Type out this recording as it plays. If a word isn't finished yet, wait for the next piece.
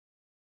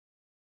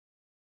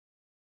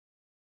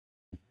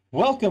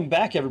Welcome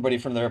back, everybody,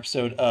 for another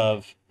episode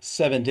of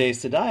 7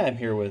 Days to Die. I'm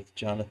here with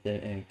Jonathan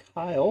and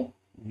Kyle.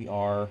 We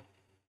are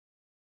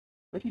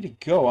ready to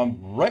go. I'm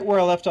right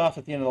where I left off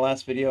at the end of the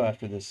last video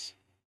after this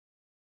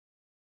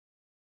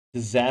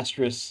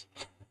disastrous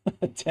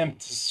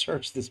attempt to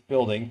search this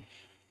building.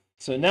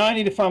 So now I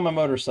need to find my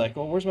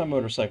motorcycle. Where's my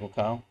motorcycle,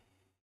 Kyle?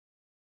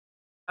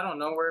 I don't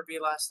know where we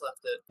last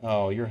left it.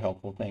 Oh, you're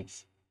helpful.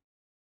 Thanks.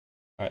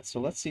 All right, so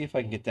let's see if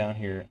I can get down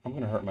here. I'm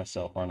going to hurt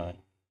myself, aren't I?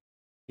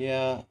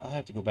 Yeah, I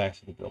have to go back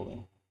to the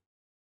building.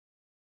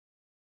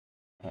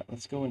 All right,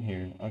 let's go in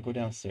here. I'll go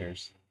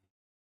downstairs.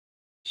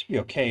 Should be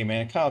okay,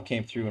 man. Kyle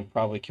came through and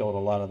probably killed a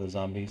lot of the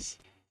zombies.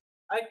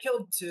 I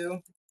killed two.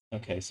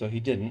 Okay, so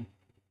he didn't.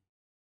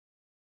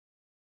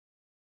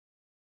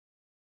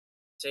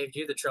 Saved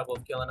you the trouble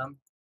of killing them.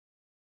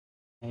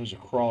 There's a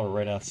crawler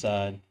right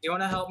outside. Do you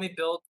want to help me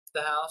build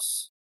the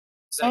house?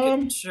 Because I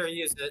could sure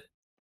use it.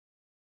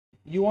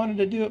 You wanted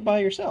to do it by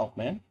yourself,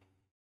 man.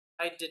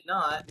 I did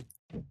not.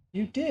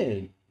 You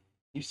did.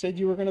 You said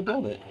you were going to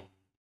build it.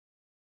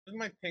 This is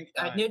my pink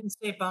I eye. didn't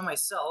say it by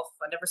myself.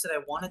 I never said I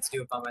wanted to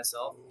do it by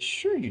myself.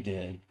 Sure you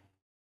did.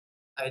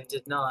 I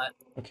did not.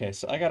 Okay,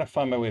 so I got to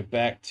find my way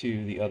back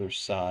to the other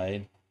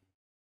side.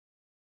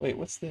 Wait,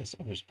 what's this?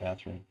 Oh, there's a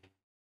bathroom.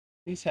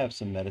 Please have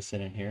some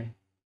medicine in here.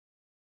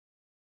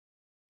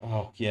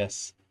 Oh,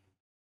 yes.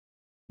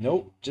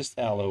 Nope, just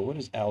aloe. What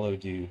does aloe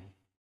do?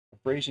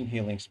 Abrasion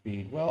healing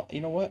speed. Well,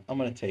 you know what? I'm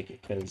going to take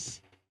it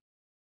because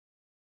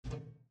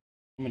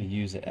I'm going to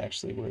use it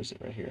actually. Where is it?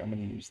 Right here. I'm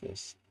going to use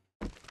this.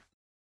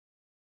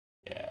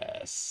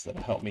 Yes,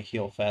 that'll help me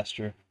heal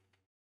faster.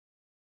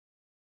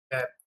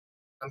 Okay.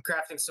 I'm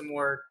crafting some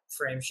more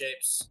frame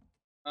shapes.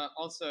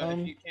 Also,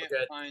 if you can't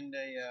find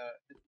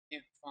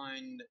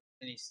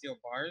any steel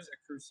bars, a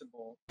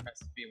crucible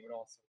recipe would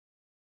also,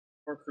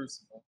 or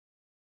crucible.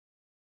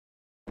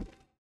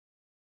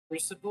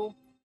 Crucible?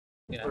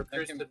 Yeah, or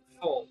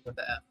crucible with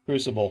the F.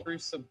 Crucible.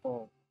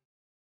 Crucible.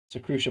 It's a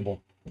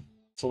crucible.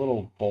 It's a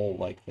little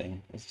bowl-like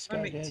thing. Is this guy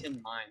make dead?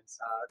 tin mines.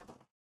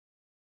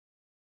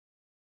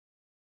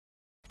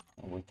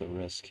 Not worth the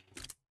risk.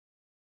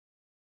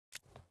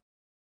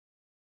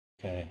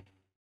 Okay.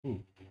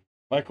 Ooh.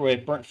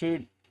 Microwave burnt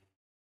food.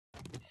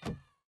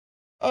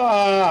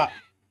 Ah!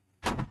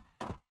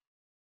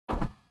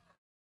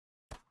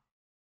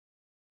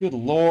 Good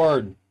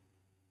Lord.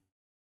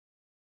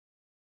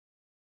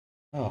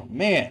 Oh,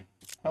 man.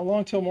 How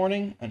long till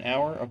morning? An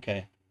hour?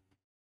 Okay.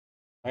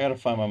 I gotta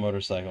find my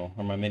motorcycle,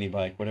 or my mini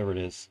bike, whatever it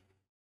is.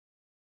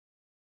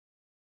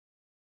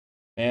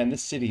 Man,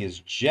 this city is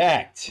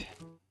jacked.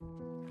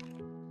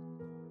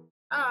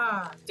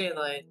 Ah,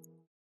 daylight.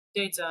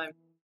 Daytime.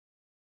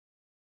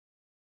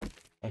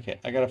 Okay,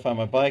 I gotta find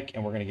my bike,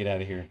 and we're gonna get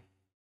out of here.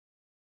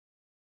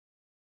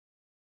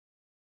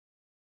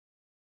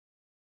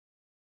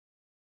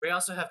 We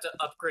also have to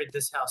upgrade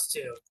this house,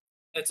 too.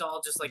 It's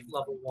all just like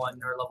level 1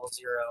 or level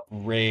 0.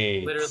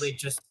 Great. Literally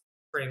just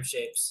frame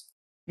shapes.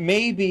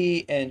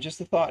 Maybe, and just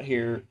a thought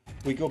here,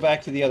 we go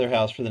back to the other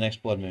house for the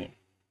next blood moon.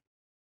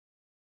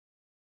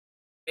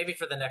 Maybe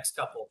for the next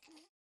couple.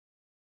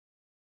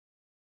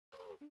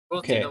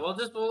 We'll Okay.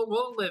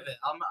 We'll live it.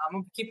 I'm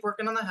gonna keep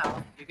working on the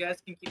house. You guys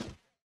can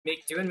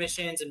keep doing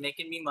missions and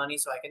making me money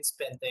so I can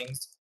spend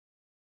things,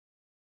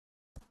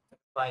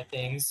 buy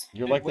things.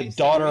 You're like the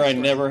daughter I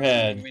never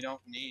had. We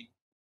don't need.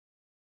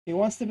 He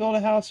wants to build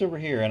a house over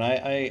here, and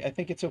I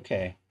think it's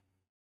okay.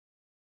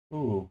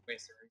 Ooh.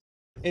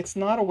 It's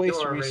not a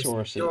waste of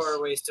resources. You're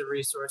a waste of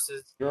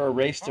resources. You're a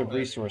waste of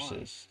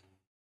resources.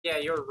 Yeah,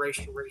 you're a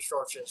waste of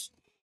resources.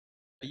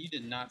 You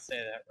did not say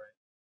that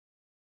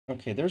right.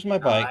 Okay, there's my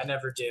bike. I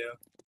never do.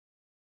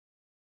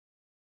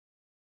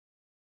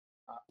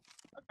 I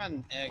found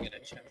an egg in a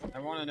chest. I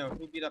want to know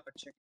who beat up a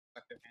chicken.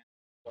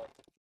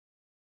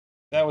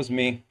 That was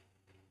me.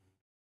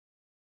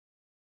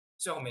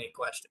 So many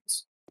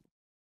questions.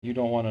 You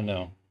don't want to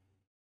know.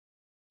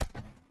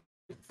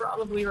 You're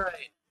probably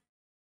right.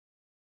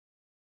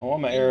 I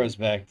want my arrows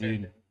back,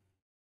 dude.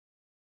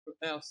 What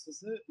else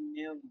is it?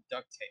 Nail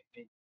duct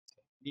tape.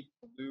 Need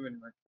glue and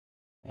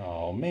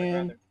oh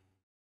man.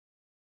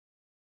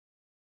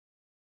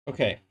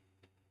 Okay.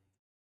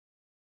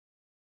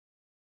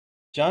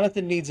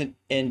 Jonathan needs an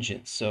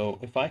engine, so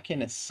if I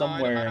can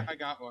somewhere. I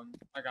got one.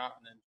 I got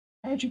an engine.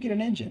 How'd you get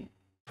an engine?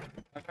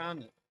 I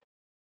found it.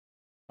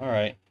 All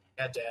right.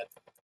 Yeah, Dad.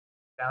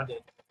 Found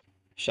it.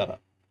 Shut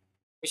up.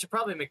 We should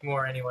probably make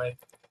more anyway.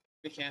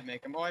 We can't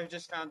make them. Oh, I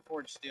just found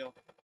forged steel.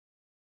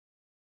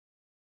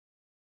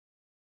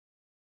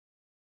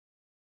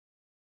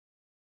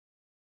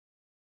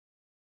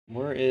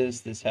 Where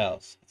is this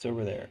house? It's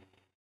over there.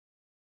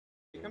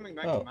 You're coming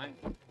back to mine.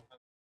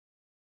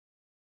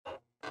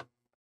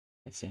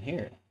 What's in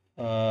here?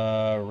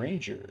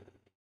 Ranger.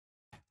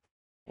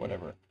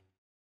 Whatever.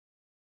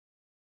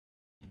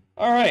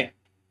 All right.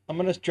 I'm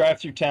going to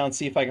drive through town,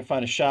 see if I can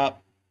find a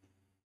shop.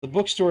 The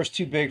bookstore is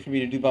too big for me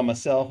to do by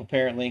myself,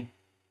 apparently.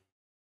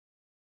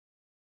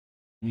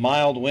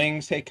 Mild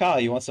wings. Hey, Kyle,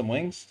 you want some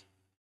wings?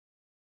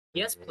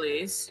 Yes,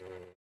 please.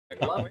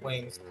 I love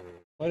wings.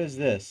 What is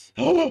this?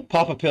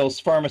 Papa Pills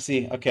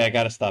Pharmacy. Okay, I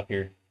gotta stop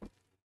here.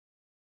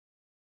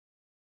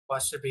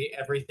 Watch there be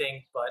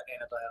everything but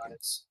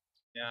antibiotics.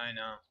 Yeah, I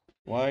know.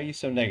 Why are you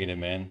so negative,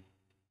 man?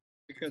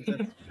 Because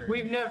that's true.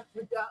 We've never,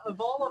 of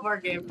all of our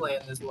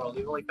gameplay in this world,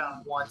 we've only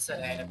found one set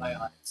of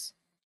antibiotics.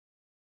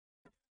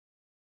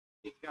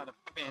 He's got a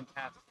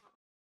fantastic.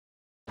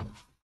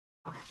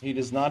 He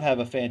does not have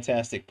a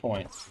fantastic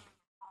point.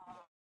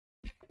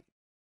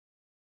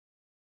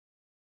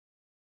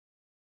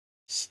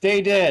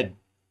 Stay dead.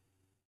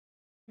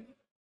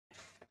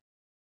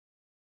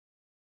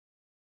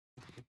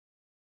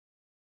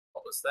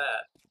 What was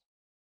that?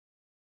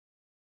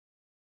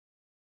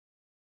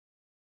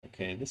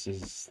 Okay, this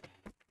is...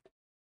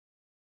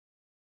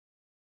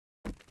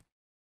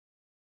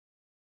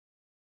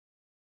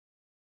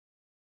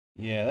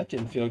 Yeah, that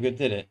didn't feel good,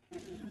 did it?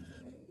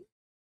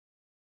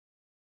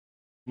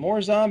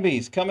 More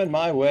zombies coming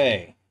my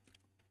way.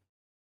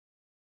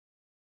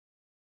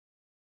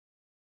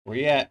 Where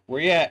you at?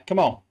 Where you at? Come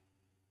on.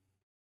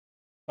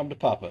 Come to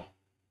Papa.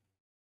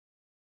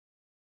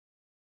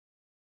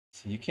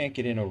 So you can't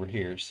get in over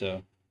here,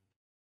 so...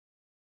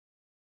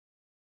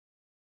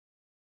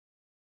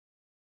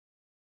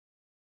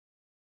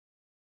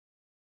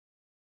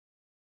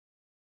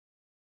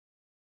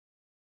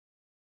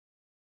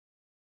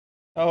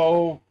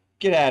 Oh,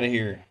 get out of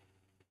here.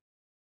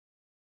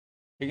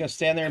 You're gonna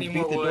stand there and Any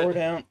beat the more door wood?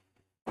 down?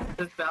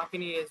 This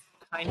balcony is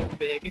kind of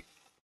big.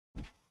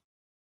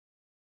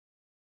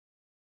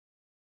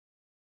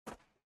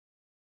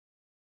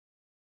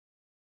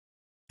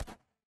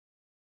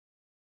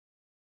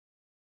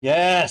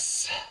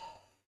 Yes!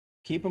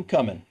 Keep them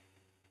coming.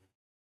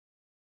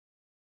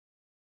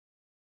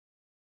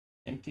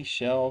 Empty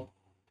shelf.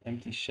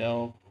 Empty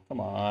shelf. Come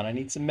on, I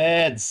need some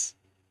meds.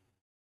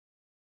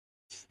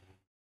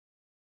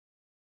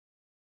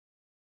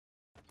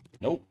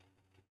 Nope.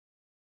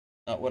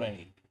 Not what I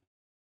need.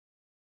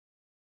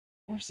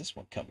 Where's this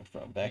one coming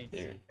from? Back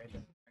there.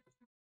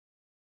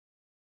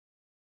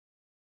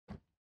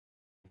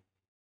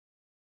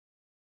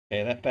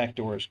 Okay, that back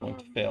door is going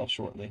to fail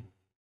shortly.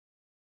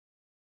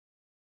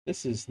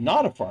 This is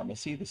not a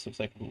pharmacy. This looks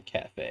like a little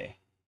cafe.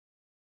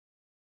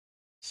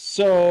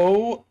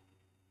 So,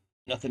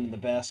 nothing in the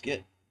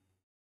basket.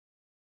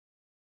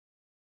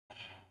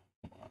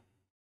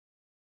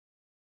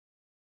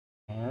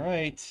 All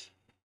right.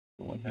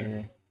 Go in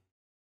here.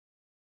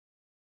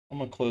 I'm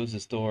going to close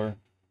this door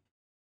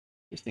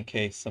just in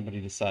case somebody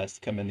decides to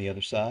come in the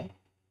other side.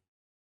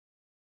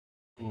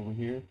 Go over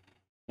here.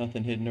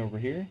 Nothing hidden over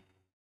here.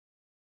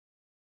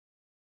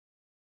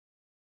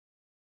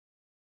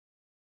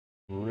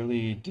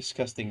 Really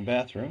disgusting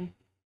bathroom.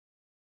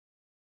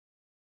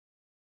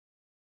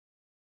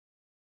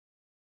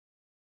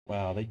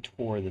 Wow, they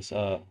tore this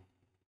up.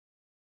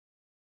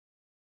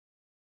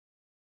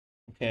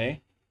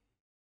 Okay.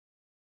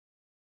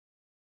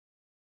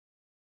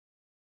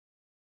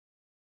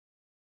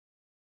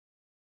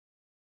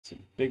 It's a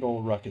big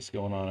old ruckus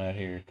going on out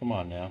here. Come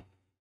on now.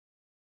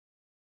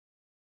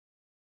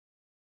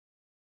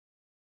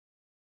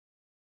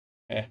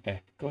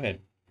 Go ahead.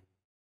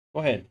 Go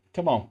ahead.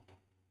 Come on.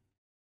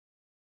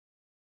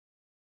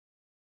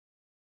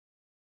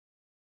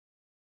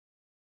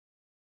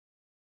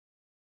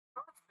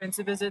 How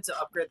expensive is it to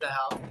upgrade the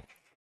house?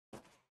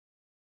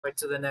 Like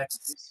to the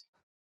next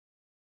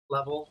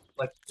level?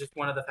 Like just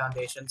one of the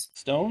foundations?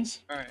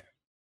 Stones? Alright.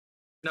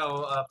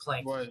 No,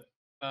 plank. Wood.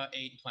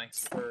 8 planks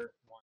for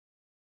one.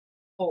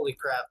 Holy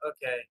crap.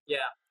 Okay, yeah.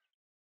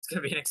 It's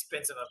gonna be an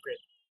expensive upgrade.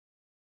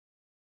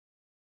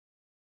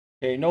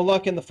 Okay, no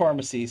luck in the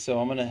pharmacy, so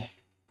I'm gonna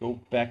go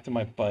back to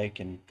my bike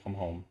and come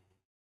home.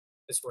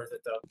 It's worth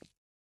it though.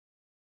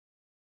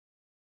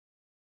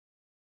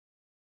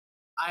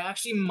 I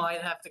actually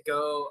might have to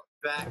go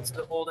back to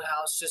the old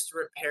house just to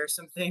repair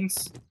some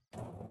things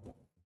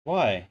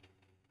Why?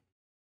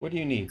 What do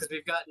you need? because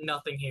we've got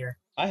nothing here.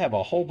 I have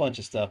a whole bunch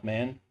of stuff,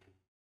 man.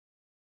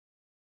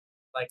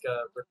 Like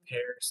a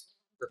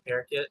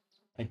repair kit.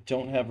 I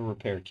don't have a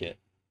repair kit.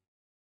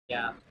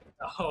 Yeah.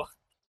 Oh,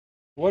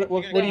 What do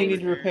you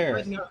need to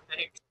repair? no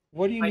thanks.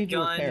 What do you My need to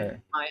gun,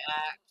 repair? my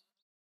axe.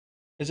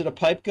 Is it a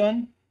pipe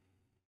gun?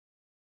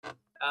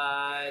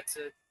 My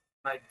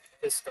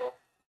pistol.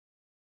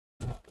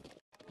 How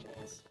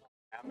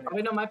many- Oh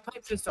wait, no, my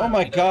pipe pistol. Oh I don't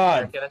my need a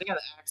repair God. kit. I think I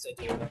have the axe. I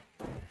do.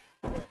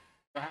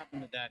 What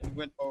happened to that? He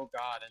went, oh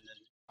god, and then.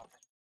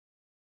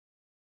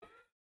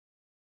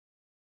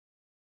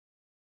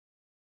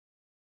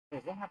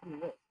 Hey, what happened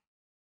to this?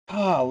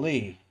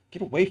 Golly,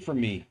 get away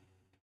from me,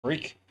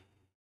 freak.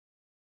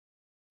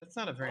 That's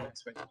not a very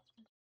nice way.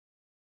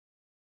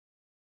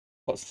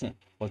 Wasn't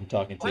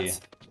talking to you, What?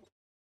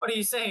 What are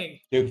you saying?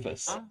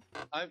 doofus. Huh?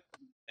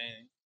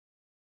 Anything.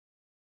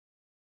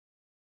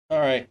 All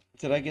right,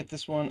 did I get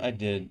this one? I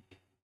did.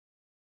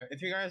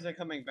 If you guys are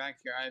coming back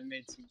here, I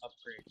made some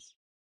upgrades.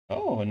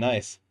 Oh,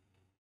 nice.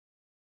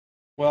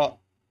 Well,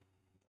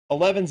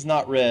 11's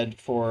not red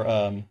for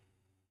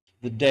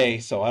the day,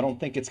 so I don't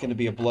think it's going to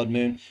be a blood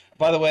moon.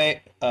 By the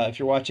way, if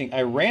you're watching,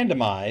 I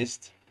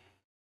randomized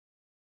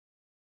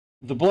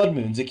The blood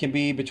moons, it can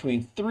be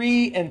between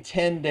 3 and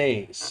 10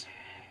 days.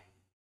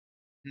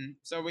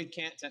 So we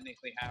can't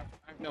technically have.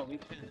 No, we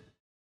can.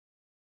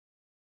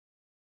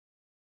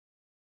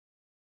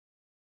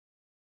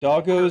 I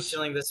have a Doggos,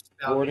 feeling this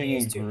boarding balcony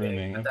is and too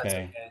grooming. big, but that's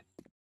Okay. okay.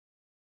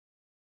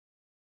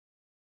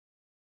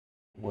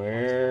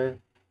 Where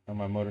are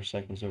my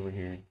motorcycles over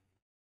here?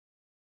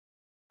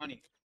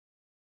 Honey.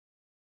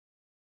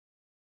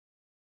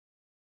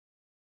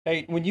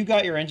 Hey, when you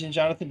got your engine,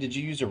 Jonathan, did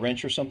you use a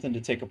wrench or something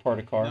to take apart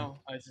a car? No,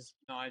 I just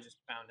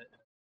found it.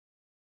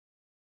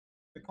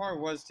 The car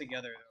was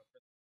together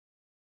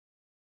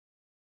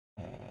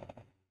though.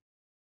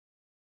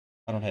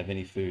 I don't have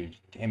any food.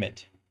 Damn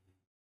it.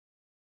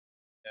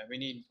 Yeah, we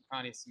need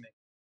Connie's to make.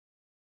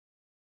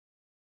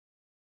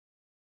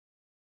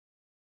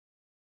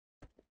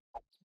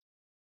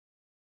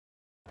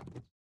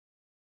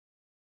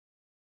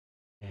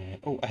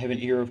 Oh, I have an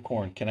ear of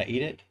corn. Can I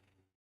eat it?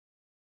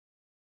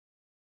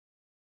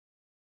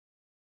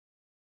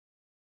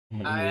 I'm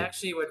gonna I eat it.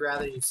 actually would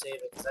rather you save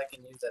it because I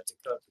can use that to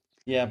cook.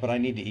 Yeah, but I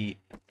need to eat.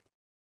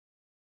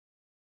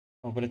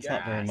 Oh, but it's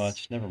not very Yes.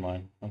 much. Never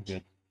mind. I'm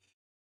good.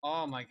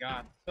 Oh my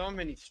god, so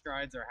many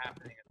strides are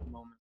happening at the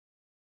moment.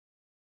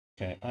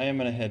 Okay, I am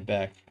gonna head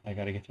back. I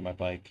gotta get to my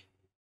bike.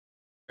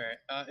 Okay,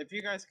 if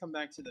you guys come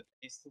back to the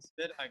base this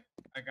bit,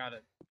 I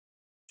gotta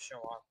show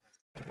off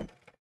what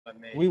I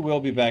made. We will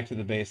be back to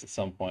the base at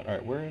some point. All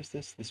right, where is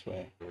this? This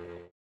way.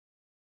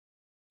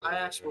 I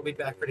actually will be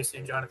back pretty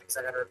soon, Jonathan, because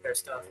I gotta repair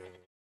stuff.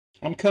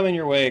 I'm coming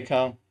your way,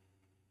 Kyle.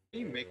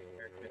 You make a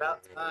character.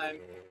 About time.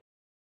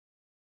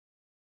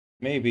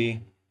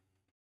 Maybe.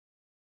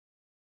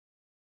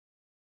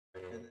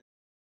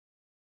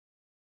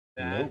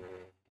 That. Nope.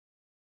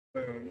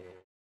 Boom.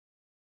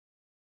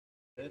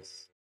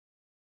 This.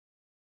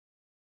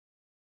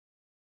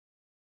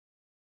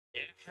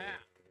 Yeah. I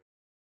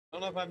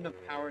don't know if I have enough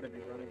power to be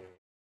running.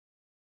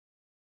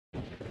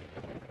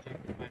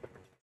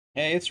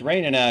 Hey, it's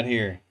raining out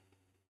here.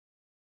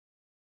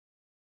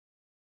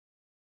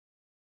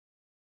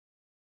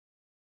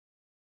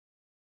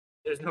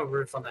 There's no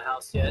roof on the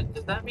house yet.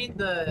 Does that mean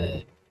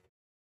the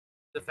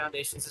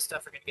foundations and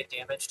stuff are gonna get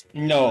damaged?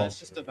 No. That's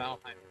just a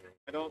Valheim thing.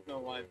 I don't know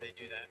why they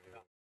do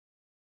that.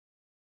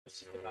 It's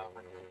just a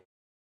Valheim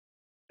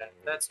thing.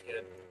 That's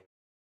good.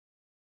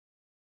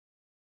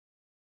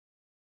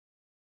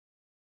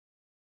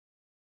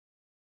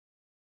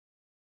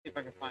 See if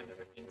I can find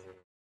other things.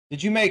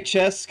 Did you make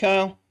chests,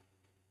 Kyle?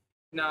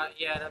 Not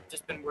yet. I've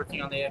just been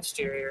working on the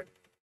exterior.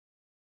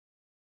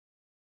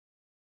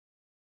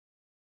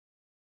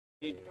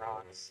 Need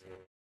rocks.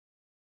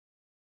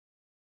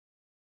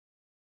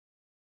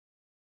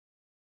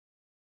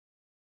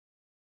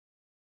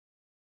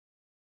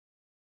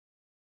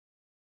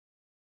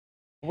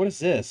 What is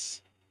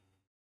this?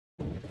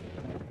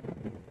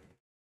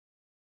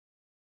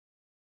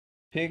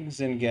 Pigs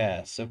and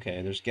gas.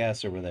 Okay, there's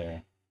gas over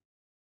there.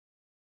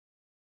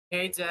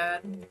 Hey,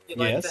 Dad. You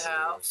like the Yes.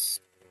 house?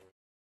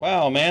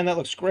 Wow, man, that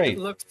looks It great.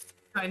 looks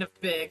kind of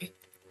big.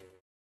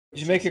 Did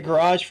you make a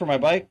garage for my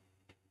bike?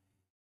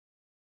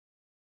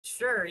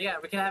 Sure, yeah,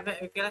 we can have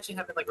it. We can actually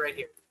have it like right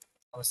here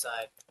on the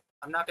side.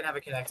 I'm not gonna have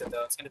it connected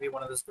though. It's gonna be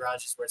one of those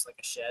garages where it's like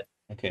a shed.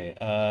 Okay,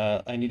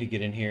 I need to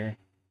get in here.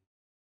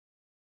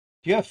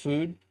 Do you have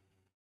food?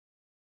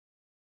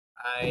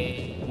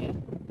 I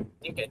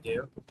think I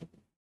do.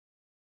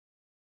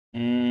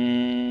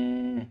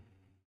 I'm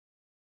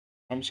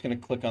just gonna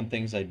click on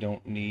things I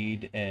don't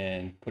need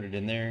and put it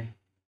in there.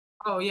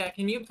 Oh yeah,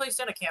 can you place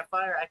down a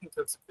campfire? I can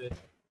cook some food.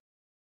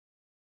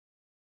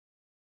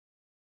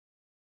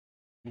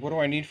 What do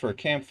I need for a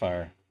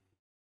campfire?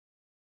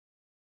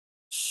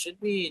 Should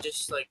be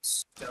just like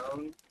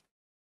stone,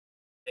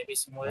 maybe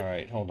some wood. All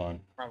right, hold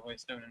on. Probably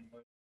stone and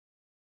wood.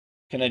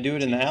 Can I do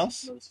it in the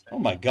house? Most Oh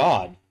my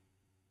God.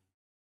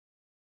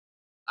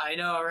 I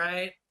know,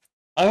 right?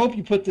 I hope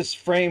you put this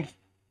frame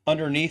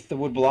underneath the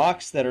wood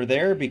blocks that are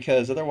there,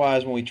 because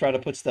otherwise when we try to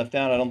put stuff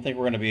down, I don't think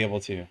we're going to be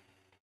able to.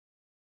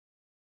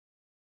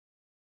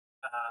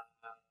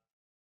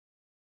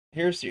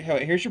 Here's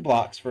your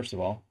blocks, first of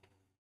all.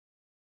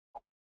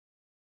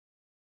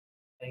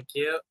 Thank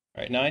you.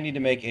 All right, now I need to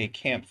make a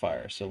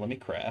campfire, so let me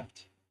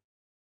craft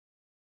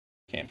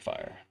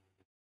campfire.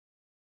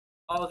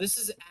 Oh, this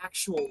is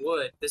actual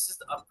wood. This is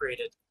the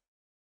upgraded.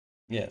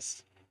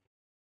 Yes.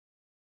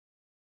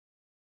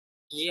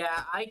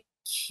 Yeah, I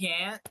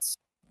can't.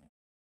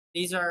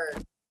 These are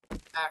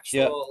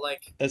actual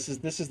like. This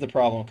is the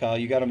problem, Kyle.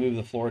 You got to move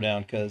the floor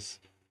down because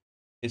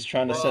it's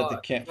trying to set the Do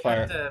I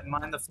campfire have to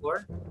mine the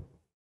floor?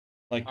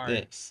 like All right.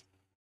 this.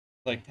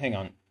 Like, hang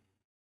on.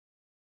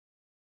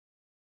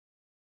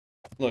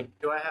 Look,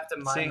 Do I have to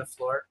mine See? the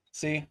floor?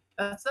 see?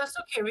 That's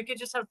okay. We could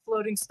just have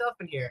floating stuff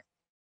in here.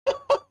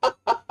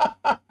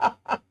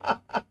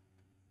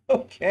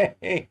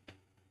 Okay.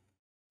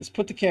 Let's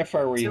put the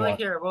campfire where See, you like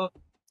want. here, we'll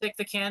take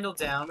the candle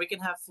down. We can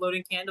have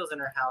floating candles in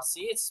our house.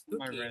 See, it's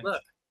My spooky. wrench.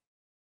 Look.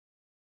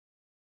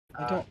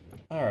 I don't.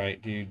 All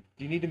right, dude.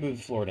 You need to move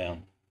the floor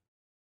down.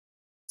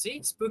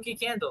 See, spooky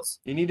candles.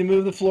 You need to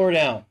move the floor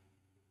down.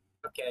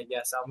 Okay,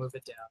 yes, I'll move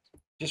it down.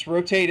 Just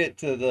rotate it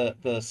to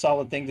the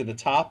solid thing to the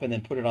top, and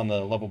then put it on the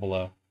level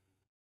below.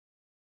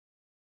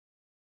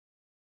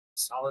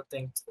 Solid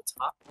thing to the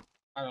top.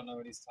 I don't know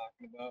what he's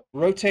talking about.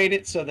 Rotate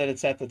it so that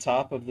it's at the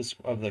top of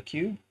the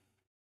cube.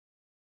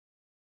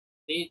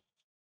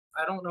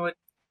 I don't know what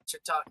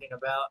you're talking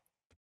about.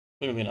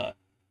 Clearly not.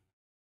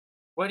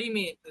 What do you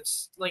mean?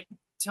 It's like,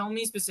 tell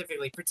me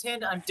specifically.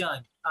 Pretend I'm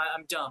done.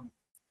 I'm dumb.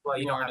 Well,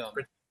 you You don't are have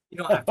dumb. you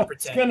don't have to I was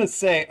pretend. gonna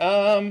say,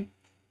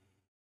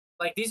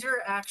 Like these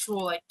are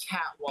actual like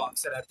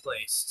catwalks that I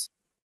placed.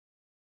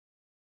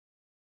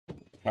 all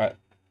right,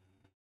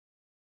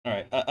 all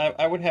right.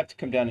 I would have to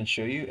come down and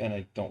show you, and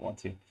I don't want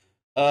to.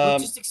 Well,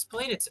 just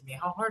explain it to me.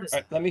 How hard is All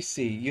right, that? let me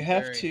see. You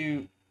have Very.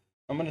 to.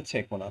 I'm gonna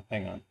take one up.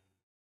 Hang on.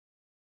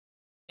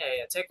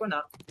 Yeah, take one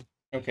up.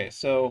 Okay,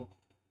 so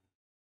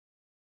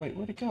wait,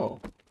 where'd it go?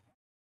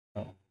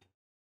 Oh,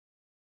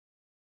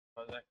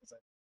 Oh, that, 'cause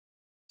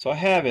so I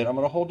have it. I'm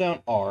gonna hold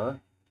down R. I'm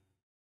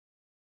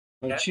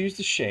gonna Okay. choose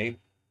the shape.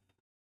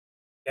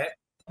 Okay.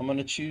 I'm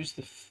gonna choose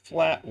the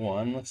flat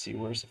one. Let's see,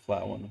 where's the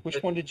flat one? Which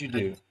The- one did you the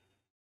do?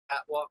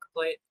 Catwalk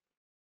plate.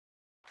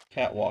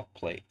 Catwalk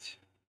plate.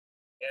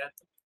 Yeah.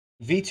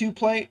 V2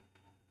 plate?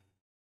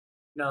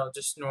 No,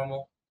 just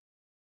normal.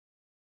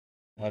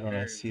 Why don't I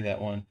Very see rare.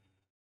 that one?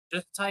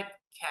 Just type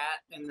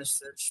cat in the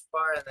search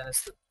bar, and then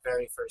it's the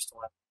very first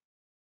one.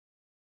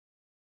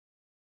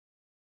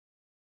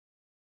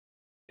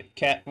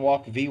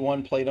 Catwalk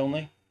V1 plate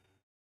only?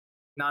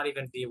 Not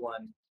even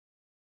V1.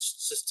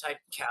 Just type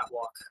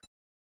catwalk,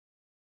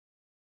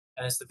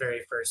 and it's the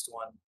very first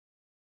one.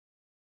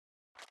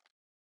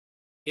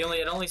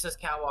 It only says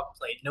catwalk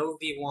plate. No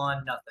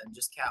V1, nothing.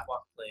 Just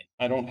catwalk plate.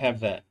 I don't have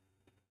that.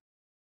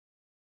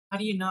 How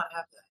do you not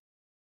have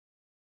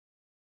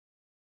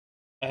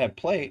that? I have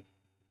plate.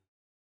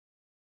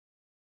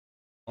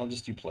 I'll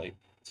just do plate.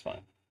 It's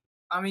fine.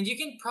 I mean, you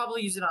can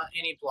probably use it on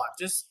any block.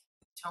 Just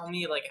tell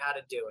me like how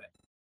to do it.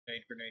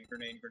 Grenade.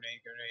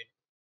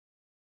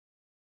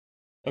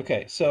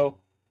 Okay, so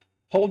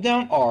hold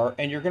down R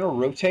and you're gonna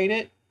rotate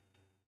it.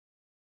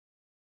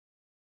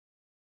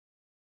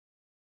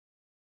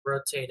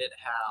 Rotate it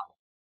how?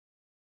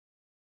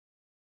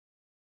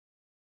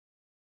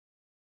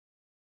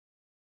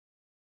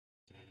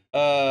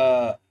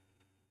 Uh,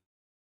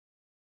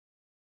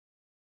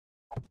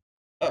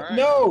 All right.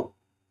 no!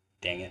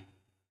 Dang it.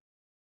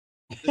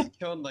 Just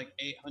killed like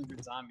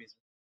 800 zombies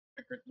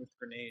with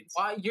grenades.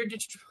 Why you're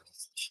just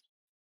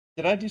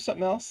Did I do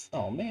something else?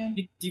 Oh, man.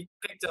 you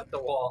picked up the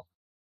wall.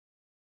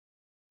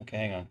 Okay,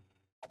 hang on.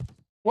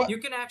 What? You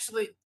can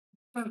actually.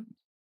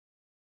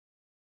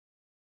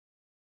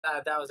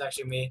 That was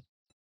actually me.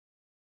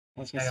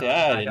 I was gonna Hang say, on,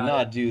 I I did got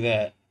not it. do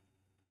that.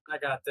 I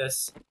got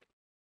this.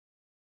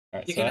 All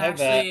right, You so can I have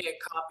that. actually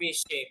copy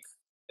shape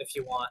if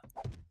you want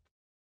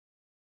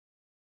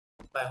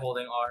by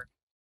holding R.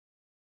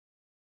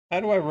 How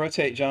do I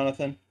rotate,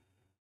 Jonathan?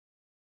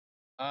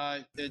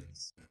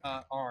 It's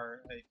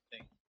R, I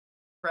think.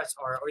 Press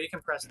R, or you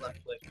can press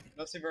left click.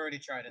 Unless you've already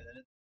tried it, then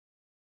it.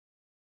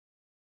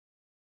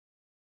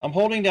 I'm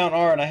holding down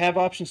R and I have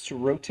options to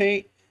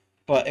rotate,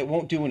 but it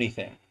won't do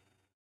anything.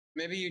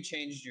 Maybe you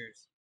changed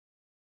yours.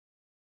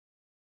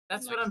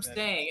 That's Like what I'm that.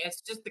 saying.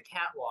 It's just the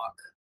catwalk.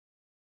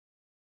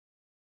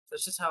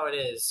 That's just how it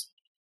is.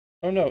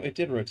 Oh no, it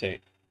did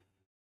rotate.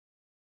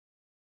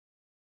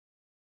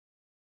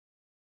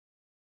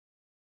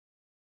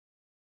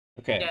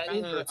 Okay. Yeah, it Found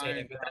is the rotating,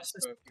 iron but that's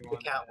just crossbow if you the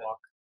want catwalk.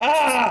 that. That's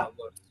just how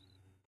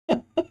Ah!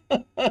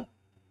 it looks.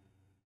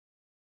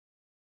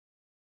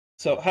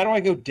 So how do I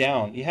go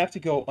down? You have to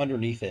go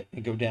underneath it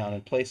and go down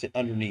and place it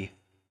underneath.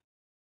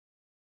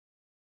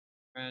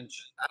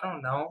 Wrench. I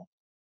don't know.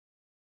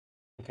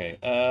 Okay.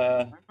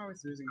 I'm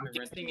always losing I'm the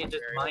wrench. guessing you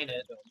just mine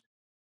it.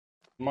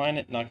 Mine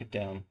it, knock it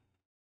down.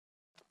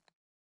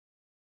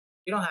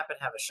 You don't happen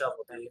to have a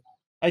shovel, do you?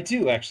 I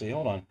do actually.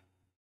 Hold on.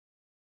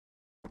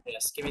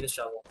 Yes, give me the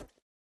shovel.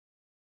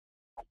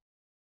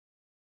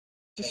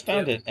 Just Thank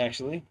found you. it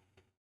actually.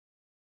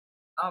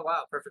 Oh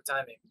wow, perfect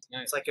timing.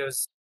 Nice. It's like it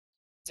was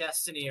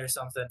destiny or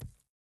something.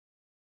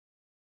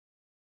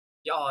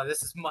 Y'all,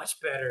 this is much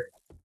better.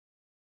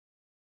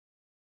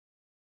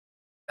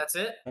 That's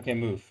it? Okay,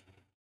 move.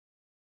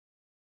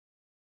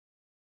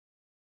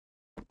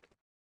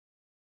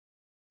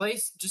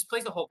 Just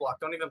place a whole block.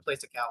 Don't even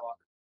place a catwalk.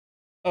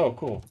 Oh,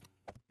 cool.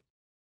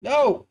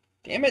 No!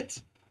 Damn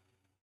it!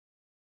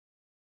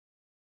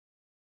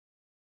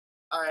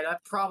 Alright, I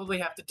probably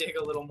have to dig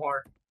a little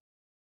more.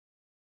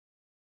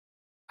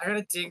 I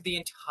gotta dig the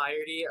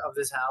entirety of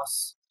this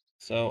house.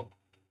 So,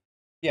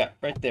 yeah,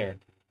 right there.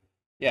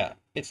 Yeah,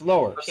 it's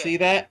lower. Okay. See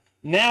that?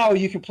 Now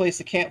you can place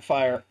the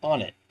campfire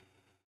on it.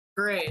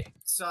 Great.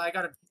 So I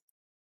gotta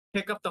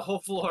pick up the whole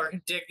floor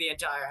and dig the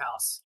entire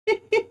house.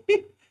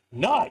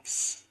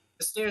 Nice!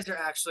 The stairs are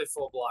actually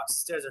full blocks. The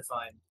stairs are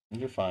fine.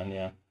 You're fine,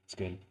 yeah. It's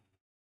good.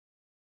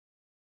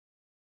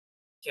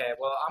 Okay,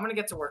 well, I'm gonna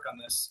get to work on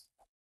this.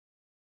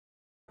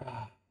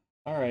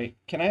 Alright,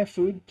 can I have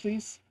food,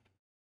 please?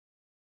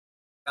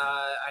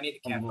 I need a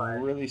I'm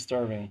campfire. really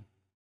starving.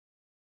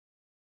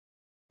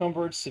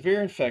 Cumbered,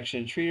 severe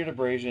infection, treated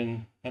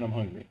abrasion, and I'm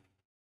hungry.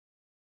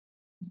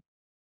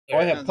 Here. Oh,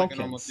 I have Sounds like a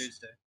normal pumpkins.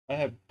 Tuesday. I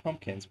have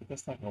pumpkins, but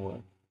that's not gonna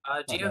work.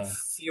 Do you Not have now.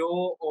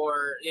 fuel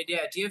or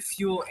yeah? Do you have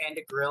fuel and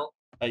a grill?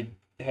 I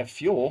have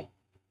fuel.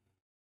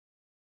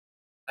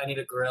 I need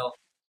a grill.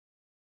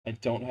 I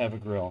don't have a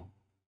grill.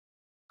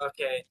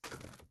 Okay.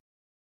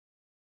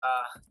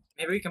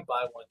 Maybe we can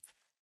buy one.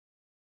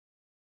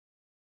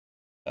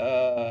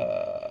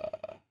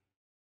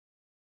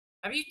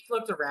 Have you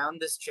looked around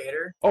this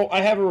trader? Oh,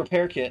 I have a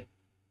repair kit.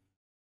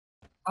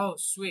 Oh,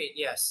 sweet.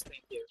 Yes,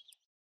 thank you.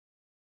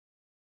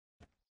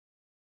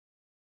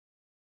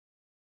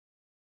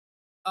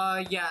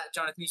 Yeah,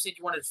 Jonathan, you said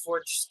you wanted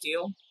forged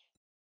steel.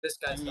 This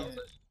guy sells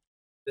Yeah. it.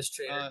 This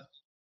trader.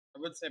 I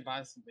would say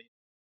buy some beef.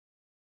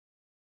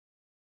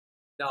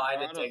 No, I I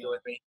didn't don't take it know.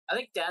 with me. I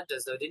think Dad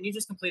does though. Didn't you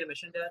just complete a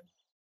mission, Dad?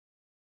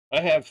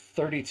 I have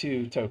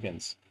 32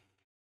 tokens.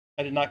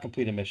 I did not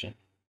complete a mission.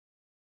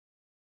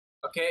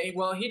 Okay,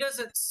 well he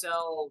doesn't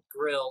sell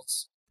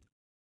grills,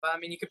 but I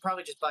mean you could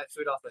probably just buy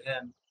food off of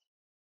him.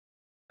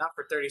 Not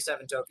for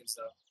 37 tokens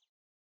though.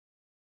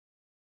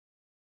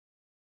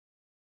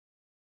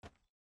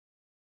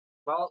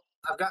 Well,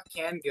 I've got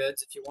canned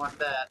goods if you want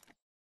that,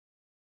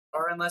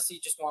 or unless you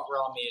just want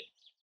raw meat.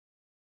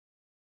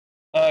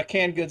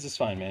 Canned goods is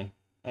fine, man.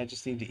 I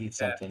just need to eat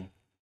Okay. something.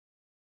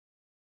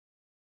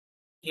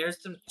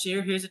 Here's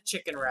a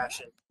chicken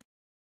ration.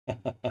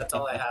 That's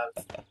all I have.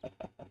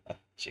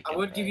 Chicken I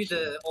would give you ration.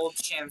 the old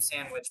sham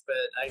sandwich, but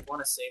I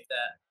want to save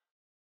that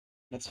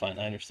That's fine.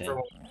 I understand. for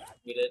when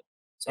we need it.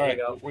 So All here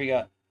right, you go. what you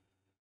got?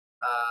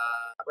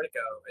 Where'd it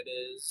go? It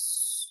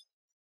is.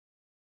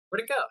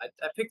 Where'd it go?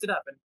 I picked it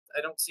up and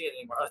I don't see it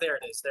anymore. Oh, there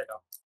it is. There you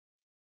go.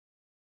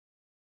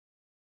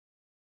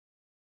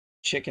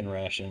 Chicken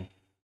ration.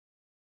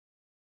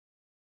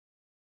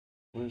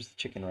 Where's the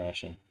chicken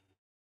ration?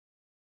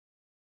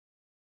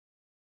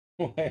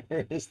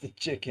 Where is the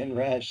chicken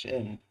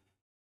ration?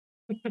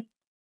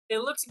 It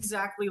looks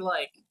exactly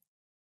like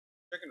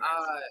Chicken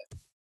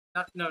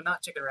rice.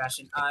 not chicken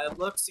ration. It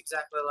looks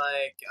exactly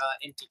like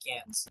empty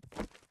cans.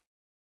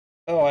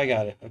 Oh, I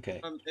got it.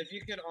 Okay. If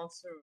you could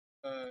also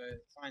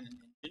find an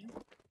engine,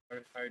 I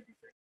would be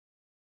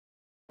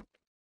great.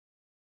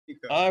 You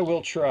could. I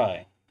will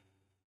try.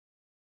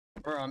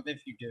 Or if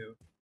you do,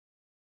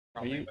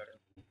 probably you- better.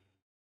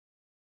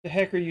 The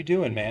heck are you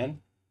doing,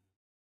 man?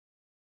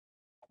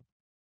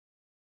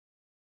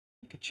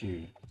 Look at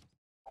you.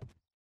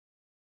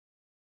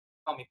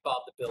 Call me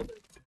Bob the Builder.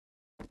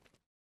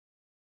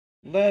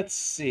 Let's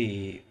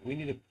see. We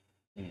need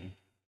a.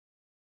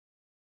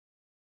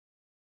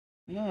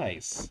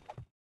 Nice.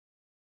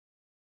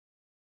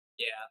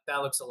 Yeah, that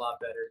looks a lot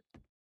better.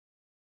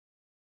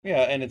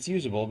 Yeah, and it's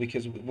usable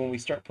because when we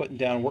start putting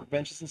down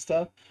workbenches and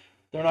stuff,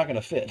 they're not going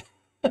to fit.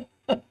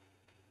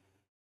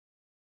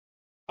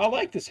 I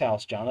like this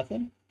house,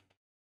 Jonathan.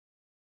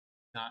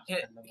 Not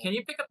Can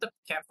you pick up the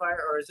campfire,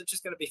 or is it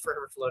just going to be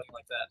forever floating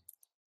like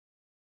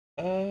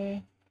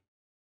that?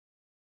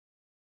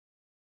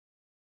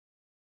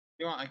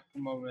 You want, I can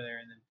come over there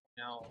and then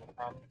now all the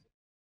problems.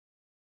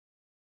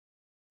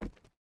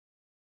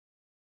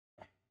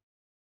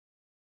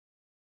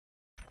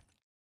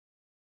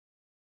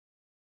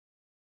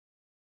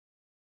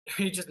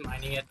 Are you just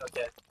mining it?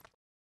 Okay.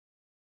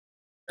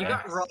 You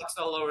got rocks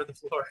all over the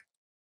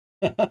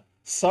floor.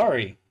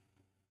 Sorry.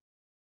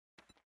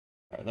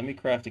 All right, let me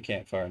craft a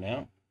campfire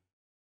now.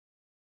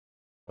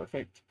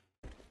 Perfect.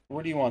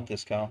 Where do you want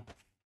this, Kyle?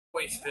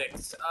 Wait,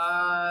 fix.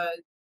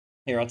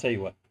 Here, I'll tell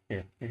you what.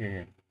 Here.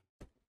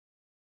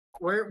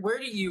 Where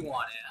do you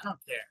want it? I don't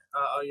care.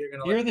 Oh, you're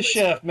gonna. You're the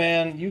chef,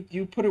 man.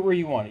 You put it where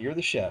you want it. You're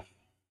the chef.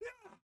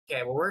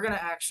 Okay, well we're gonna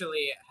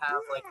actually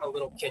have like a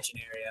little kitchen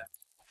area.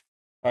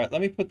 All right,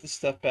 let me put this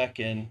stuff back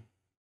in,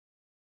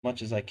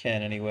 much as I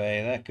can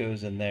anyway. That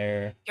goes in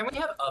there. Can we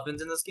have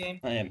ovens in this game?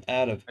 I am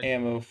out of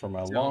ammo for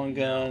my long don't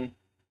gun.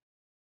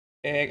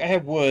 Egg. I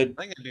have wood.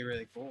 I think it'd be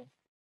really cool.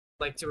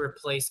 Like to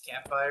replace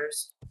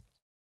campfires?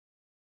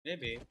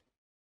 Maybe.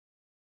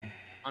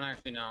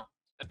 Actually, no.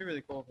 That'd be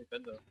really cool if we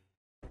could, though.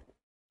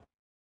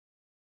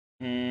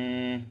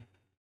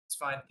 It's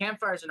fine.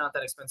 Campfires are not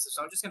that expensive,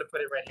 so I'm just gonna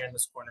put it right here in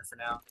this corner for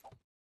now.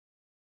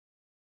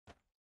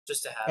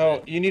 Just to have it.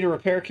 Oh, you need a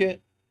repair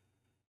kit?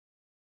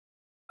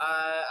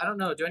 I don't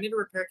know. Do I need a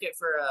repair kit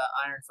for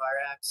iron fire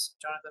axe,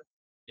 Jonathan?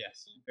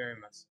 Yes, very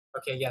much.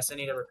 Okay, yes, I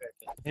need a repair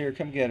kit. Here,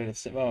 come get it. It's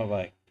sitting on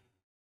my bike.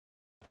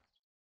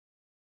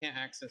 Can't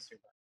access your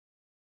bike.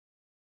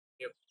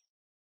 Yep.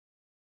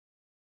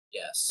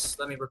 Yes,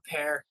 let me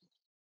repair.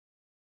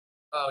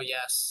 Oh,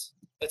 yes.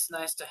 It's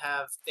nice to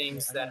have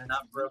things that are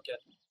not broken.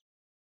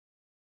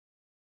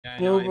 Yeah, I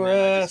know. I just got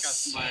Progress.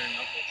 some iron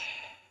knuckles.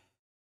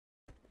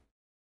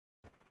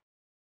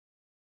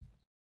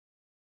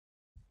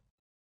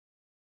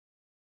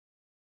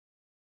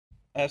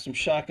 I have some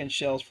shotgun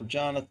shells for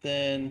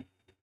Jonathan.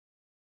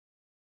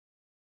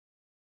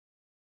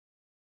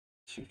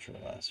 Suture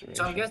laceration.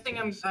 So I'm guessing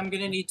I'm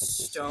gonna need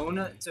stone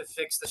to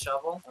fix the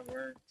shovel, That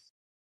works.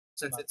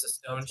 since it's a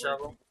stone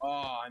shovel.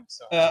 Oh, I'm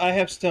so. I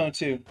have stone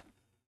too.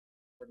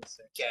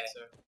 46. Okay.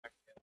 So I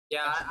can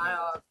Yeah, actually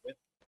know what's with.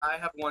 I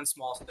have one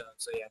small stone,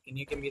 so yeah, can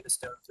you give me the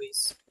stone,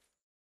 please?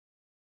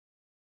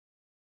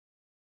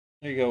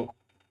 There you go.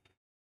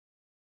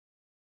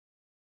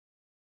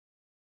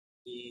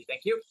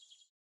 Thank you.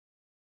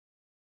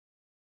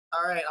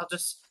 All right, I'll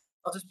just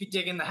be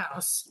digging the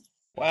house.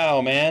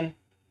 Wow, man.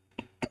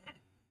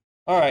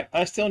 All right,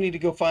 I still need to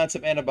go find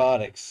some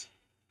antibiotics.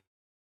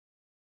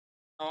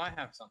 Oh, I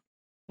have some.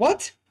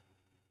 What?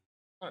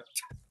 What?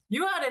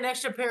 You had an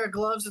extra pair of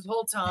gloves this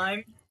whole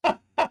time.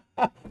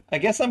 I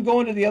guess I'm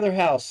going to the other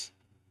house.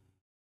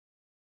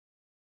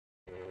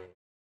 Do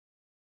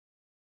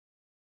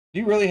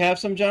you really have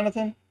some,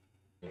 Jonathan?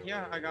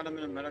 Yeah, I got them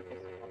in a medical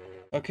supply.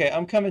 Okay,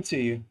 I'm coming to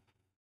you.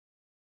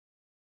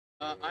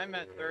 I'm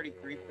at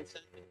 33%.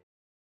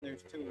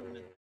 There's 2 of them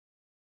in.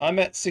 I'm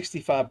at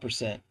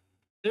 65%.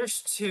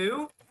 There's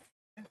 2?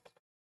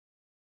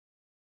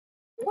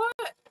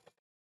 What?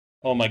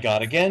 Oh my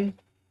god, again?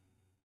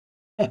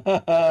 Hey,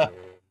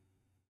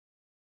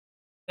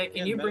 can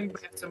Yeah, you bring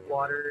medicals. back some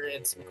water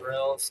and some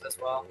grills as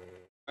well?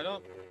 I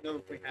don't know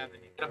if we have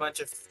any. And a bunch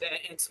of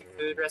and some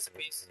food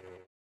recipes,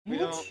 We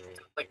What? don't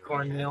like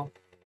cornmeal.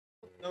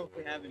 know if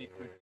we have any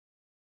food.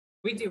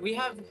 We do. We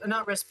have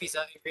not recipes,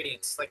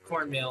 ingredients like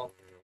cornmeal.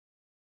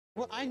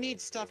 Well, I need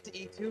stuff to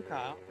eat too,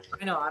 Kyle.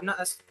 I know. I'm not.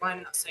 That's why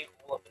I'm not saying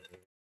all of it.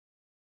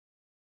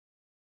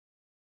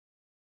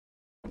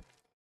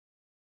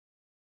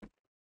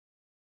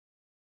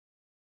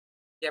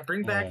 Yeah,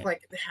 bring back Alright.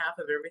 like half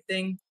of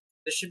everything.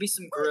 There should be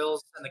some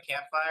grills and the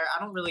campfire.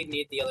 I don't really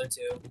need the other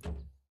 2.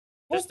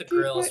 Just the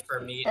Dude, grills for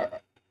meat.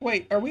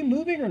 wait, are we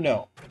moving or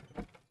no?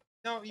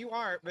 No, you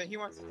are, but he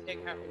wants to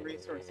take half the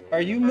resources.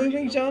 Are you already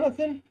moving, built.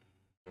 Jonathan?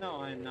 No,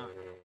 I am not.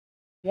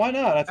 Why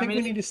not? I think mean,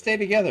 we need to stay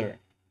together.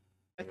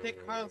 I think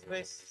Kyle's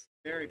base is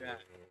very bad.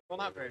 Well,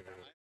 not very bad.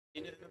 I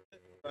needed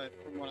it, but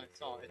from what I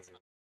saw, it's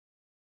not.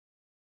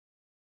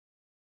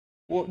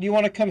 Well, do you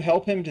want to come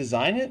help him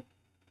design it?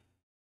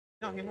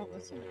 No, he won't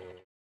listen to me.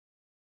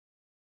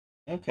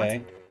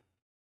 Okay.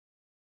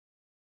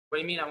 What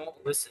do you mean I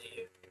won't listen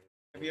to you?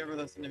 Have you ever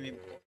listened to me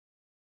before?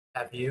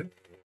 Have you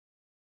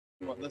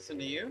What, listen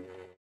to you?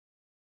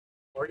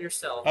 or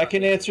yourself? I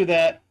can answer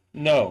that.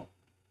 No.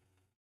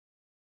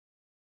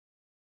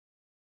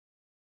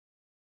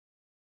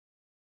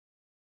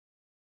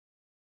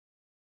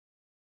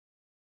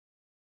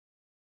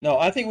 No,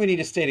 I think we need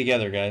to stay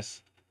together,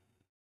 guys.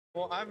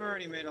 Well, I've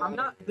already made a lot I'm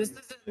not. of This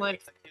improvements. isn't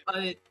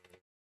like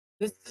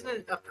this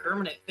isn't a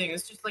permanent thing.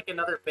 It's just like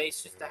another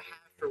base just to have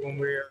for when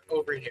we're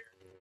over here.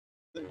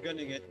 They're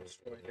gonna get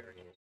destroyed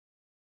already.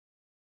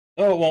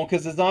 No, it won't,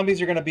 because the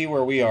zombies are going to be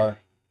where we are.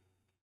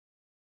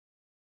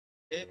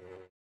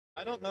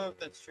 I don't know if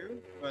that's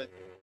true, but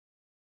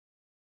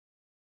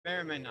may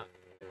or may not.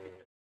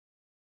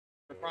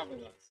 But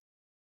probably less.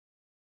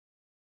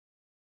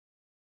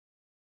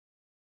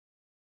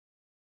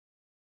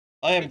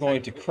 I am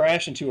going to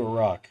crash into a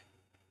rock.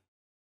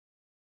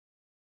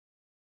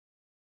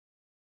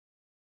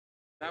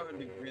 That would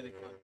be really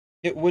fun.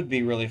 It would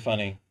be really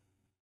funny.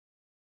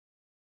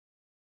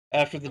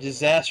 After the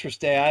disastrous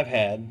day I've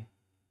had.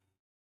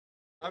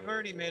 I've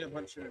already made a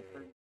bunch of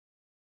improvements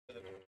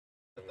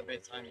at the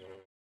base I'm in.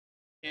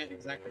 Can't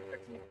exactly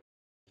fix them.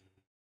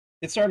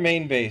 It's our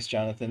main base,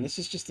 Jonathan. This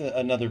is just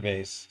another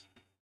base.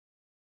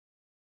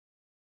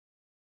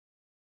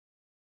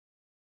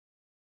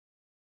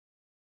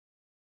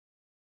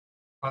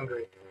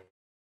 Hungry.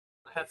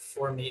 I have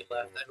 4 meat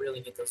left. I really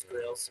need those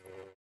grills.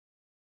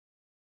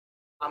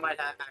 I might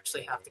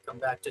actually have to come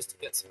back just to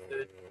get some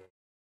food.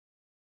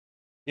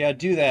 Yeah,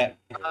 do that.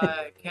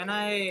 Can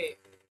I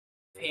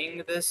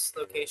ping this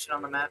location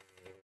on the map?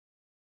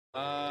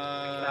 Can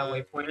I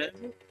waypoint it?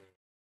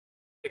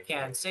 You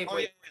can. Save Oh, waypoint.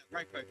 yeah,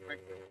 right click, right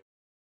click.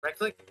 Right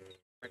click.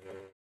 Right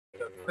click.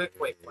 Go quick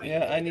waypoint.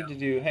 Yeah, I need to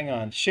do. Hang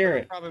on. Share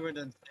it. Probably would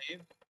have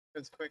save,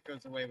 because quick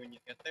goes away when you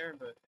get there,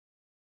 but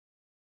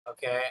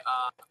Okay,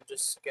 I'm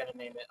just gonna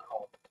name it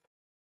home.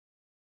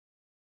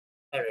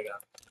 There we go.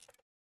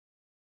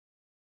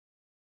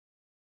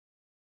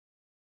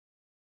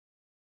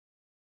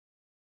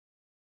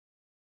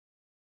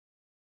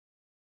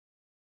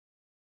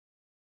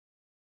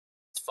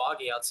 It's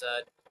foggy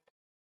outside.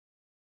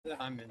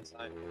 I'm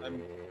inside.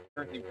 I'm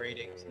currently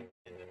raiding some.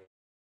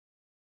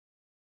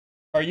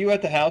 Are you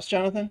at the house,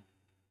 Jonathan?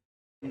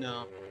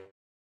 No.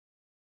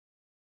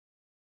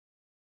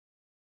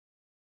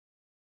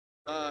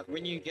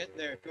 When you get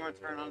there, if you want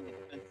to turn on the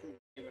fences,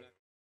 do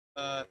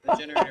whatever. The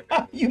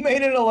generator. You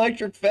made an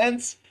electric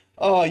fence?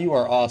 Oh, you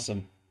are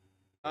awesome.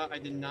 I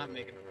did not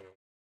make it.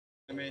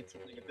 I made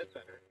something a bit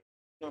better.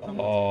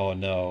 Oh,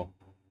 no.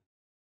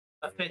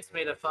 A fence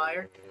made of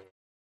fire.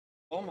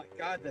 Oh my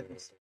god, that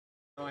was.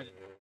 No, I didn't.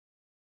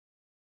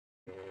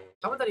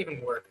 How would that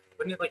even work?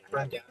 Wouldn't it like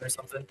burn down or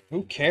something?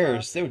 Who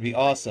cares? That would be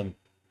awesome.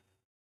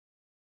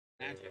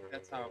 Magic,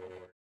 that's how it would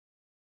work.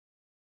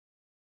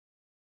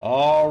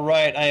 All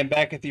right, I am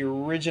back at the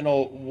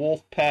original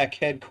Wolfpack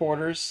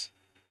headquarters.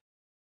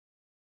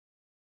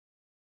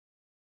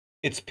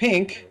 It's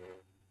pink.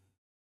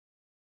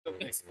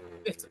 Okay.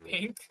 It's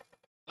pink.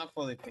 Not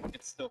fully pink.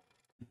 It's still.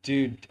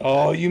 Dude,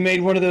 oh, you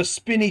made one of those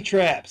spinny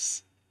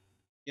traps.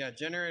 Yeah,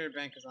 generator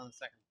bank is on the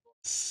second floor.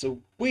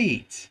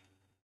 Sweet.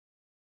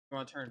 You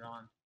want to turn it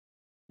on?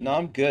 No,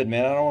 I'm good,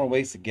 man. I don't want to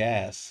waste the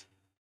gas.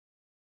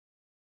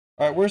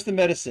 All right, where's the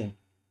medicine?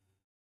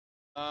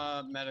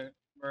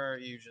 Where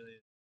it usually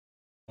is.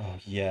 Oh,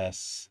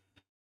 yes.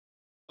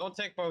 Don't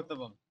take both of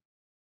them.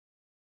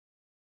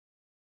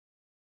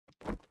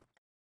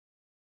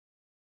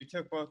 You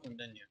took both of them,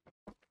 didn't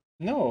you?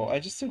 No, I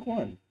just took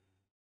one.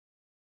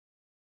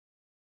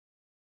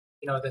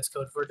 You know what that's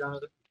code for,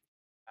 Jonathan?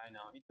 I know.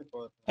 You took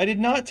both of them. I did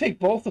not take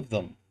both of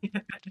them.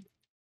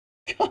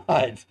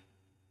 God.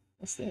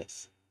 What's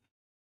this?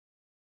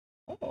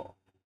 Oh.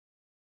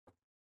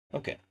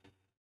 Okay.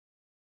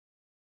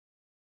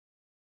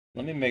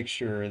 Let me make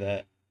sure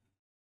that.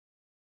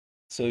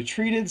 So,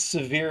 treated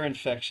severe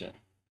infection.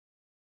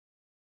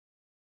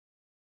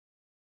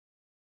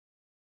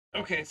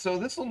 Okay, so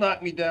this will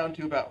knock me down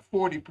to about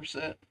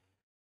 40%.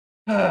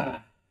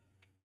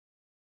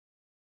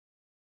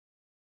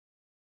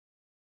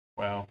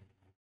 Wow.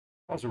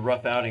 That was a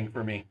rough outing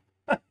for me.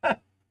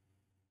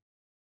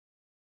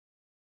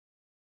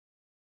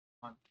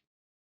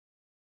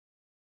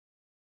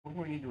 Where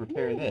do we need to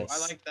repair Ooh, this? I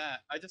like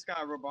that. I just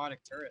got a robotic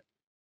turret.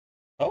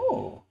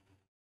 Oh.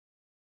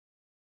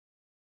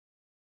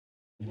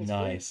 Well,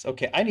 Nice.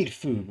 Okay, I need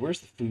food. Where's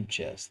the food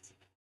chest?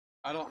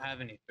 I don't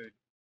have any food.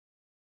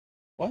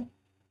 What?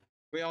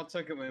 We all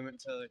took it when we went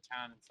to the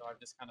town, and so I've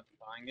just kind of been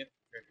buying it.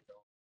 Ready to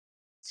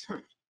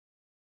go.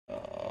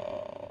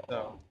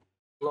 So,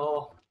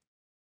 Lol.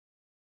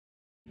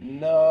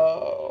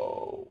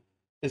 No.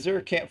 Is there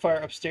a campfire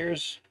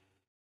upstairs?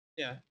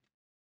 yeah.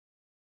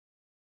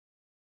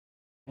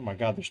 Oh my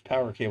God, there's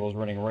power cables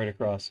running right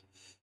across.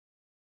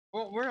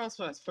 Well, where else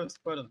was I supposed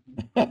to put them?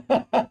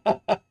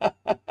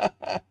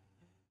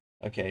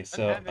 Okay, I don't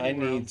so have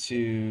anywhere else.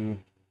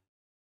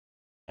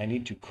 I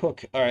need to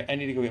cook. All right, I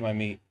need to go get my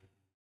meat.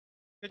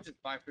 You could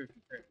just buy food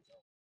from Trader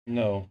Joe's.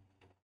 No,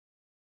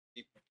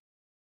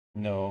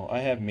 no, I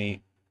have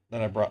meat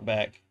that I brought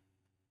back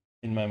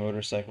in my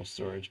motorcycle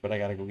storage, but I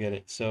gotta go get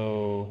it.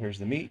 So here's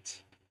the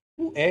meat.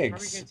 Ooh, How are we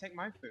eggs. gonna take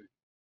my food?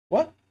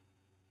 What?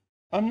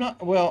 I'm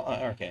not. Well,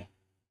 okay.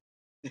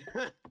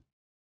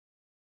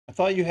 I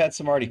thought you had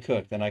some already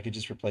cooked, and I could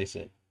just replace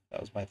it.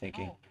 That was my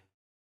thinking. Oh.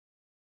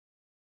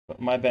 But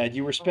my bad.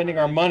 You were spending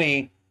I our really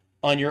money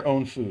on your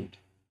own food.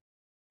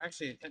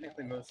 Actually,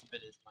 technically, most of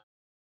it is mine.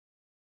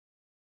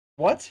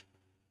 What?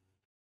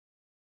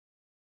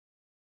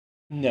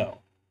 No.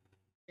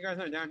 You guys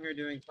aren't down here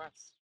doing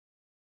quests.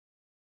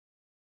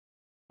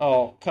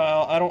 Oh,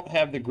 Kyle, I don't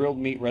have the grilled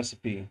meat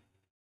recipe.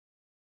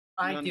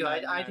 I None do.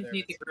 that I just matter.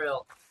 need the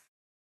grill.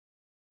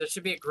 There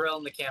should be a grill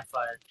in the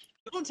campfire.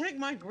 Don't take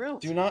my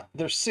grills. Do not.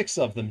 There's 6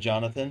 of them,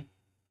 Jonathan.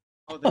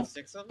 Oh, there's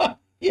 6 of them.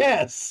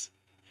 Yes.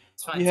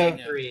 It's fine. You Take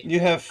have 3. you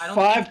have I don't 5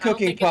 think- I don't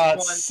cooking think it's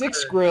pots, 1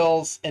 6 per-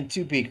 grills, and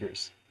 2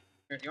 beakers.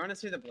 Here, do you want to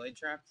see the blade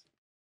traps?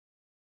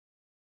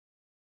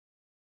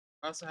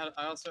 I also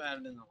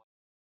added in the.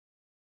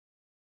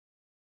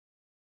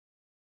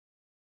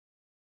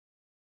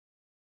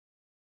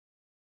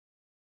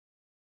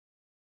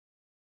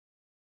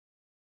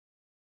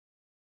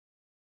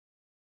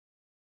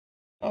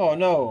 Oh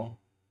no.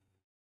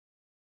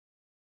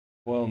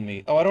 Boiled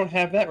meat. Oh, I don't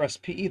have that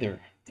recipe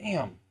either.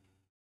 Damn.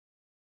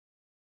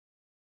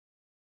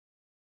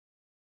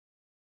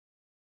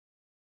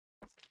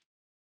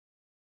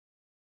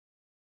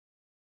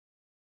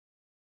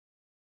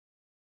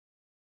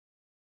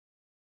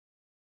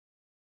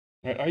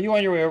 Are you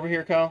on your way over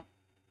here, Kyle?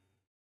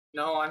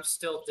 No, I'm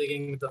still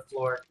digging the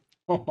floor.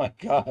 Oh my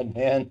God,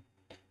 man.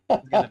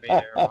 It's gonna be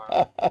there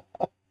tomorrow.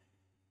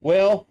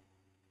 Well,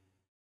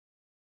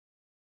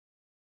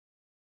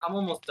 I'm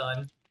almost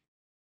done.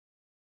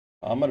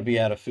 I'm gonna be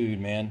out of food,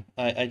 man.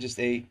 I just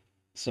ate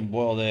some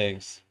boiled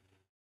eggs.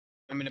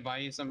 I'm gonna buy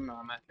you some.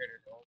 I'm at Trader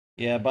Joe's.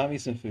 Yeah, buy me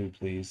some food,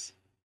 please.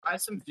 Buy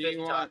some Do fish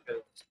you want-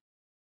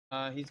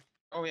 tacos. He's.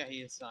 Oh yeah,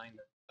 he is signed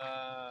it.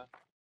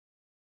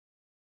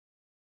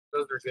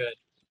 Those are good.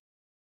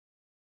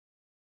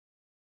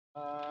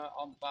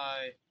 I'll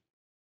buy.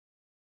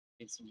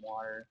 Need some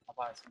water. I'll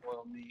buy some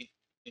boiled meat.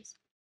 Need some-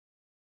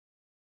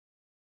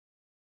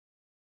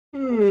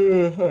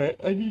 All right,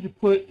 I need to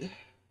put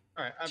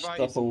All right, I buy you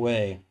stuff some.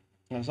 away.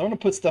 So I'm gonna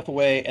put stuff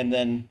away, and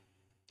then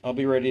I'll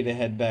be ready to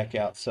head back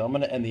out. So I'm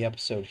gonna end the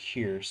episode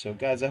here. So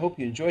guys, I hope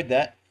you enjoyed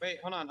that. Wait,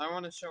 hold on. I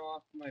want to show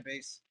off my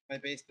base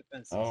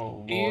defenses.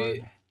 Oh Do you-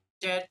 Lord,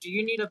 Dad, do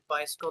you need a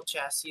bicycle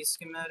chassis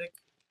schematic?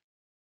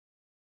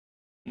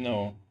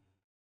 no.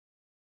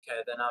 Okay,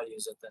 then I'll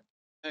use it then.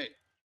 Hey,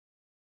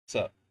 What's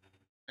up?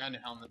 got a new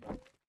helmet.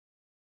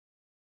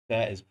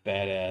 That is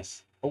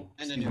badass. Oh,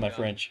 And a excuse new my gun.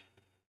 French. Is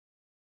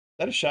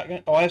that a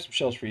shotgun? Oh, I have some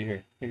shells for you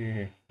here.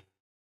 Here.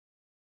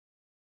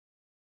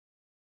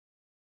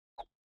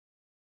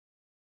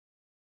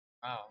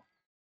 Wow.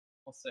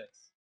 Well, 6.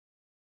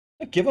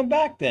 Give them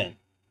back then.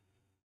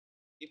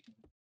 Keep them.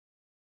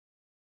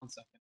 1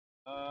 second.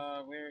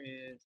 Where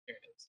is? Here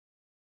it is.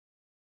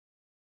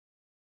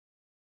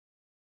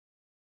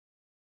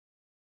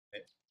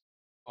 Okay.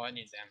 Oh, it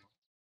needs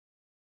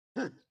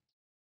ammo.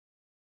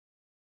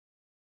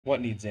 What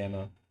needs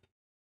ammo?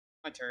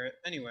 My turret.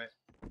 Anyway.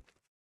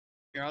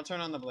 Here, I'll turn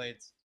on the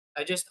blades.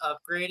 I just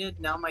upgraded.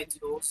 Now my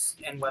tools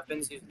and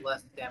weapons use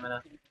less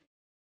stamina.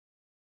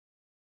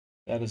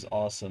 That is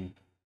awesome.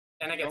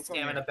 And I get Don't go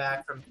stamina near it.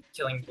 back from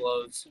killing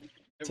blows.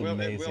 It's It will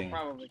amazing.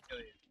 probably kill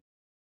you.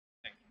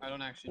 I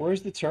don't actually.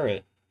 Where's the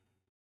turret?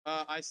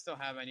 I still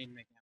have. I need to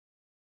make ammo.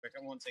 Quick,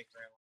 it won't take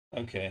very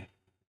long. Okay.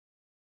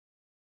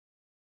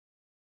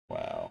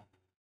 Wow.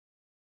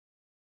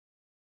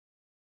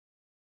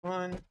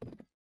 One.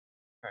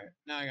 Alright,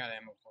 now I got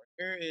ammo for it.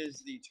 Here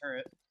is the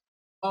turret.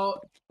 Oh,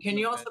 can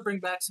you Okay. also bring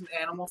back some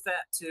animal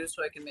fat too,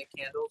 so I can make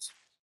candles?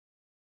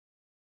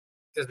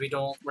 Because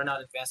we're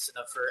not advanced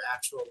enough for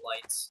actual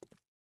lights.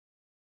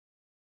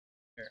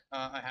 Here,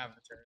 I have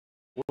the turret.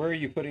 Where are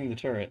you putting the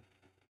turret?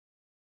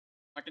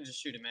 I can just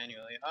shoot it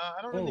manually.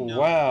 I don't Oh, really know.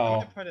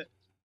 wow. I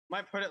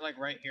might put it like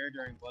right here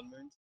during blood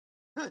moons.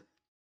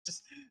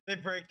 Just they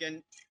break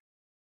in.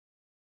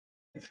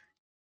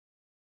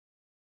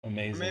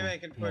 Amazing. Or maybe I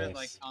can put it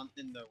like Nice.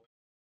 in the.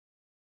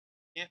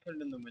 Can't put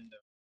it in the window.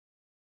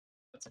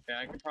 That's okay.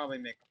 I could probably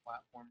make a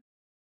platform.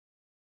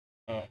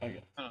 Oh, I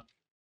get I don't know.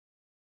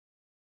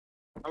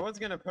 I was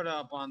gonna put it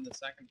up on the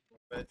second floor,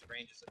 but its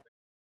range is a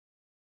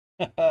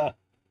bit. it.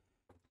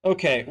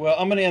 Okay, well,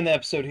 I'm going to end the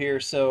episode here.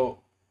 So,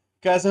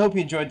 guys, I hope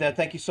you enjoyed that.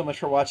 Thank you so much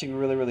for watching. We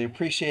really, really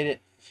appreciate it.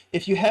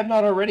 If you have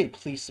not already,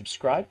 please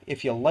subscribe.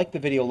 If you like the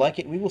video, like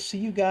it. We will see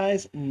you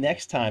guys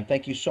next time.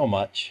 Thank you so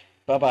much.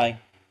 Bye-bye.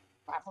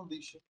 Bye,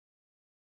 Felicia.